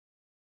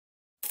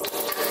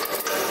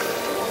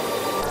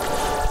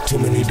Too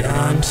many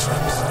dimes.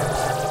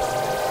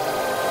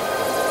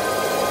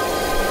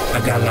 I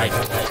got like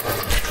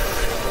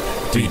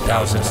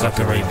 3,000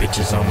 sucker ray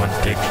bitches on my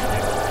dick.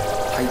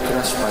 Hey,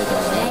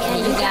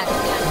 you got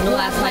blue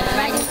eyes white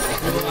dragon? I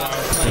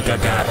think I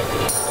got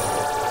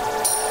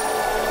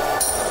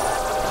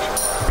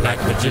black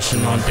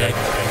magician on deck.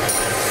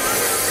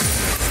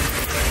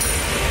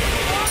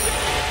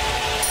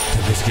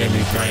 This gave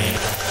me brain.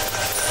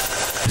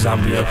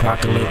 Zombie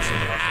apocalypse.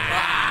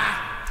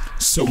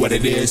 So what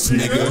it is,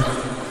 nigga?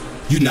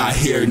 You not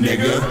here,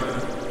 nigga.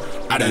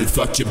 I done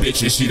fucked your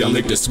bitch and she done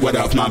licked the sweat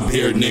off my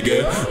beard,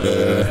 nigga.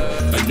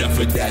 Enough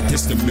of that,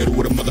 this the middle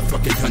of the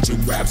motherfucking country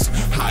raps.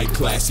 High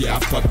class, yeah, I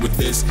fuck with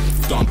this.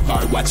 Thump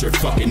hard, watch your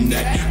fucking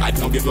neck. I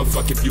don't give a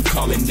fuck if you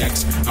call it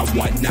next. I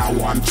want now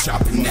or I'm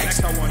chopping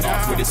next.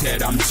 Off with his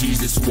head, I'm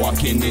Jesus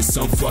walking in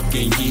some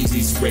fucking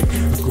Yeezys. Rick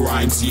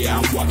Grimes, yeah,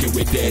 I'm walking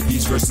with dead.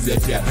 These verses are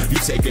death. You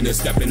taking a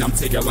step and I'm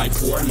taking like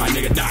 4. My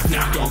nigga, knock,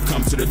 knock, don't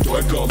come to the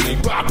door, go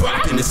link, bop,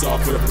 bop, and it's all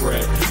for the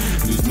bread.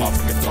 These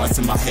motherfucking thoughts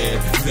in my head.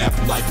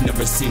 Vamp life,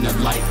 never seen a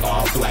light.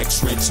 All black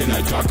trench in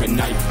a darker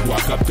night.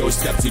 Walk up those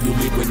steps and you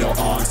leave with no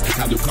arms.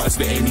 How do cars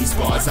for any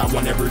bars? I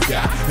won't ever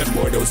die.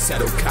 Immortal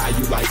settle Kai,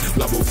 you like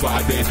level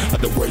 5. In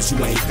other words, you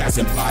ain't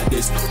passing by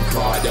this.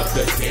 God of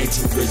the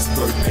dangerous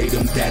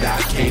verbatim that I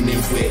came in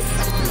with.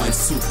 One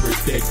super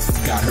thick,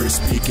 got her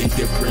speaking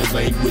different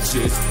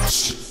languages.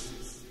 Shh.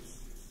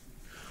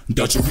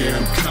 Don't you hear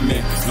him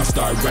coming? Don't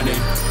start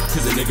running,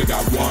 cause the nigga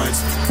got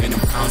ones and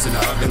them pounds in the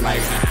oven like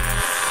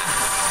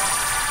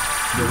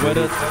Yo, what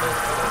up?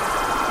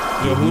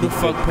 Yo, who the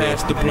fuck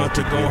passed the blunt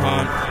to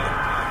Gohan?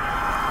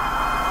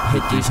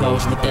 Hit these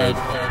hoes with that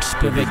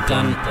spirit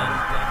gun.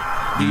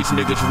 These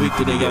niggas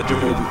weaker, they got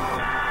Jehovah.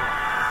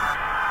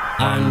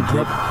 I'm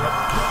grip.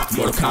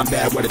 Mortal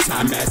Kombat, where the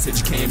time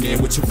message came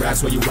in with your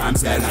raps where your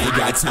rhymes at. I ain't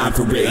got time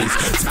for rings.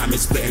 Time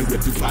is splitting,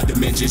 rip through 5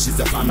 dimensions. Shit's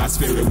up on my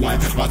spirit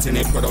one.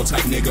 Alternate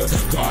prototype nigga.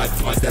 God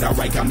thoughts that I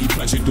write got me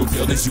punching through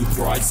buildings. You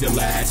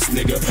broadzilla ass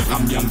nigga.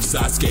 I'm young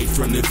Sasuke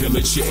from the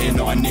village, shitting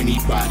on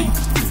anybody.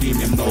 You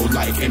demon mode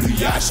like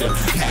Inuyasha.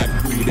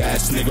 Half-breed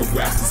ass nigga.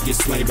 Rappers get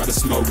slain by the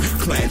smoke.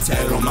 Clan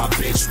tatted on my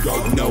bitch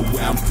throat. Know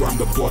where I'm from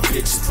before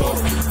bitch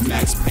spoke.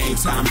 Max pain,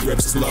 time rip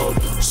slow.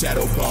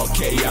 Shadow ball,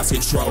 chaos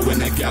control. In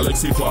the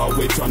galaxy far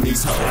away from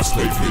these hoes.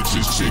 They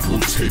bitches jiggle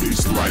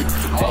titties like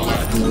all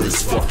I do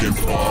is fucking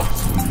bar.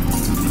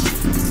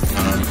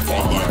 And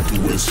all I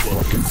do is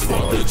fucking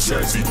bar. The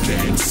Jersey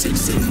game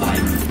 6 and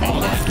 9.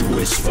 All I do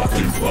is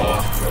fucking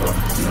bar.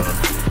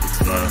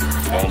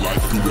 All I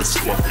do is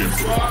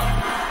fucking bar.